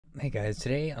Hey guys,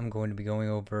 today I'm going to be going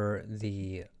over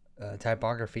the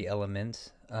typography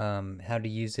elements, how to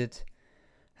use it,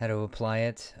 how to apply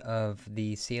it of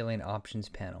the Salient options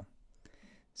panel.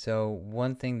 So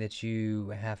one thing that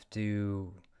you have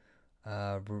to,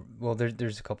 well,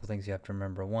 there's a couple things you have to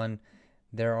remember. One,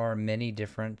 there are many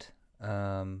different, this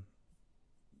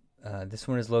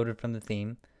one is loaded from the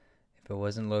theme. If it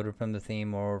wasn't loaded from the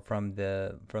theme or from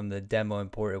the demo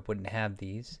import, it wouldn't have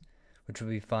these, which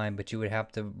would be fine. But you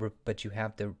have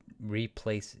to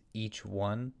replace each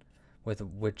one with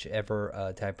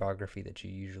whichever typography that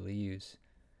you usually use.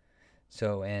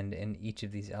 So, and in each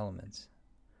of these elements,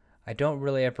 I don't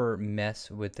really ever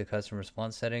mess with the custom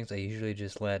response settings. I usually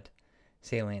just let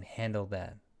Salient handle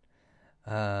that.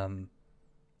 Um,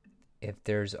 if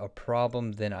there's a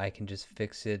problem, then I can just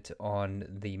fix it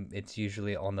it's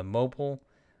usually on the mobile,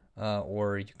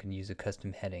 or you can use a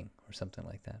custom heading or something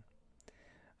like that.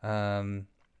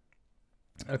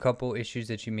 A couple issues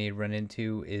that you may run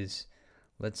into is,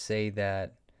 let's say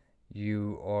that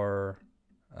you are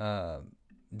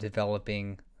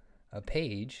developing a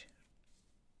page.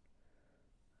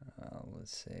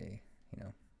 Let's say,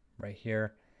 right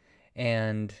here.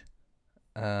 And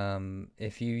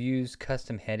if you use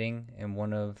custom heading in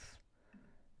one of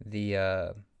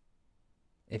the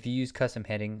if you use custom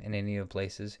heading in any of the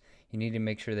places, you need to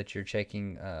make sure that you're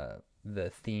checking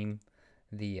the theme,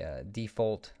 the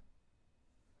default.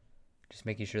 Just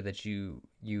making sure that you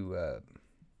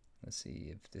let's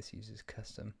see if this uses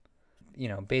custom.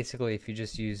 Basically, if you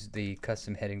just use the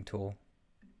custom heading tool,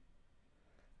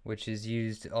 which is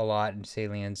used a lot in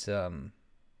Salient's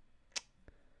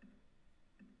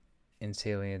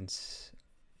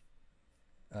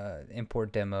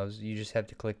import demos, you just have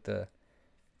to click the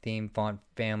theme font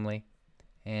family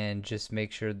and just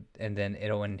make sure, and then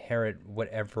it'll inherit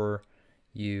whatever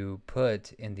you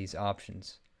put in these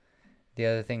options. The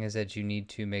other thing is that you need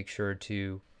to make sure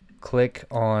to click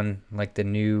on like the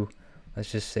new,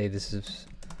 let's just say this is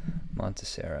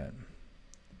Montserrat.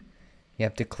 You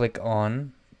have to click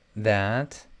on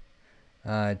that,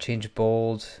 change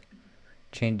bold,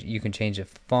 you can change the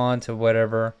font or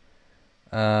whatever.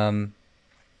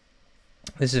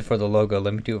 This is for the logo.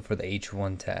 Let me do it for the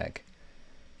H1 tag.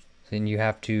 So then you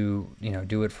have to,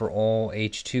 do it for all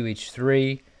H2,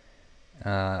 H3,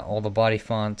 all the body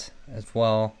font as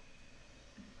well.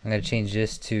 I'm going to change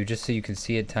this to, just so you can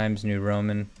see it, Times New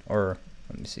Roman, or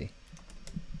let me see.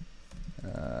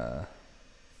 Yeah,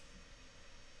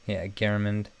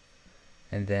 Garamond.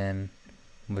 And then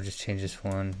we'll just change this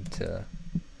one to,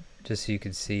 just so you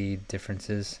can see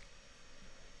differences.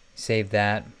 Save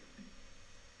that.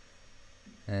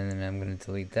 And then I'm going to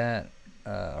delete that,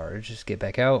 or just get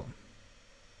back out.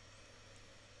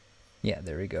 Yeah,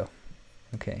 there we go.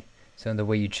 Okay, so the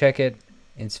way you check it,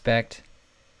 inspect,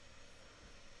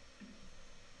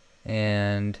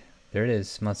 and there it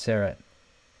is, Montserrat.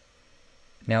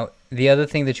 Now, the other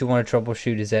thing that you want to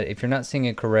troubleshoot is that if you're not seeing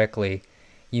it correctly,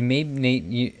 you may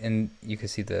need, and you can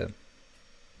see the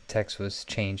text was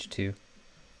changed too,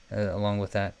 along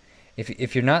with that.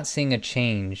 If you're not seeing a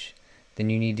change, then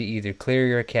you need to either clear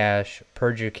your cache,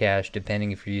 purge your cache,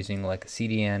 depending if you're using like a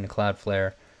CDN,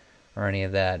 Cloudflare, or any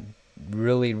of that.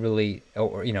 Really,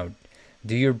 or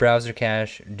do your browser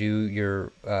cache, do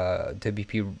your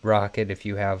WP Rocket if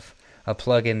you have a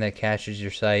plugin that caches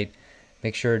your site.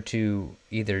 Make sure to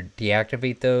either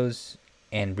deactivate those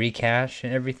and recache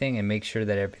and everything, and make sure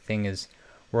that everything is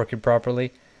working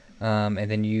properly. And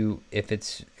then if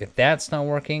that's not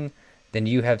working, then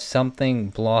you have something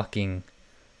blocking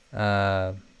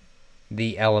the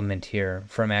element here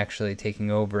from actually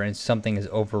taking over, and something is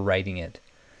overwriting it.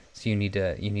 So you need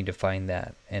to find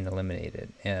that and eliminate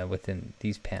it within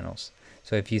these panels.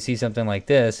 So if you see something like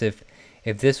this, if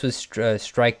this was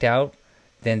striked out,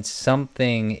 then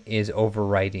something is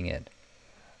overwriting it.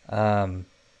 And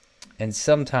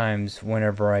sometimes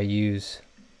whenever I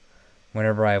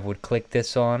would click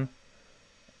this on,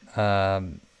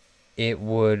 it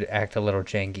would act a little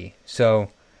janky. So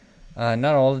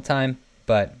not all the time,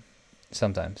 but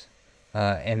sometimes.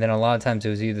 And then a lot of times it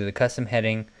was either the custom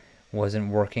heading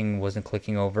wasn't working, wasn't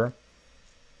clicking over.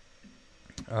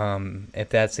 If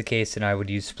that's the case, then I would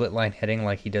use split line heading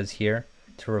like he does here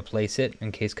to replace it,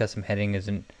 in case custom heading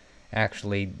isn't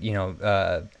actually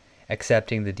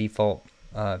accepting the default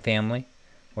family,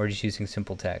 or just using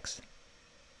simple text.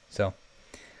 So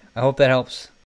I hope that helps.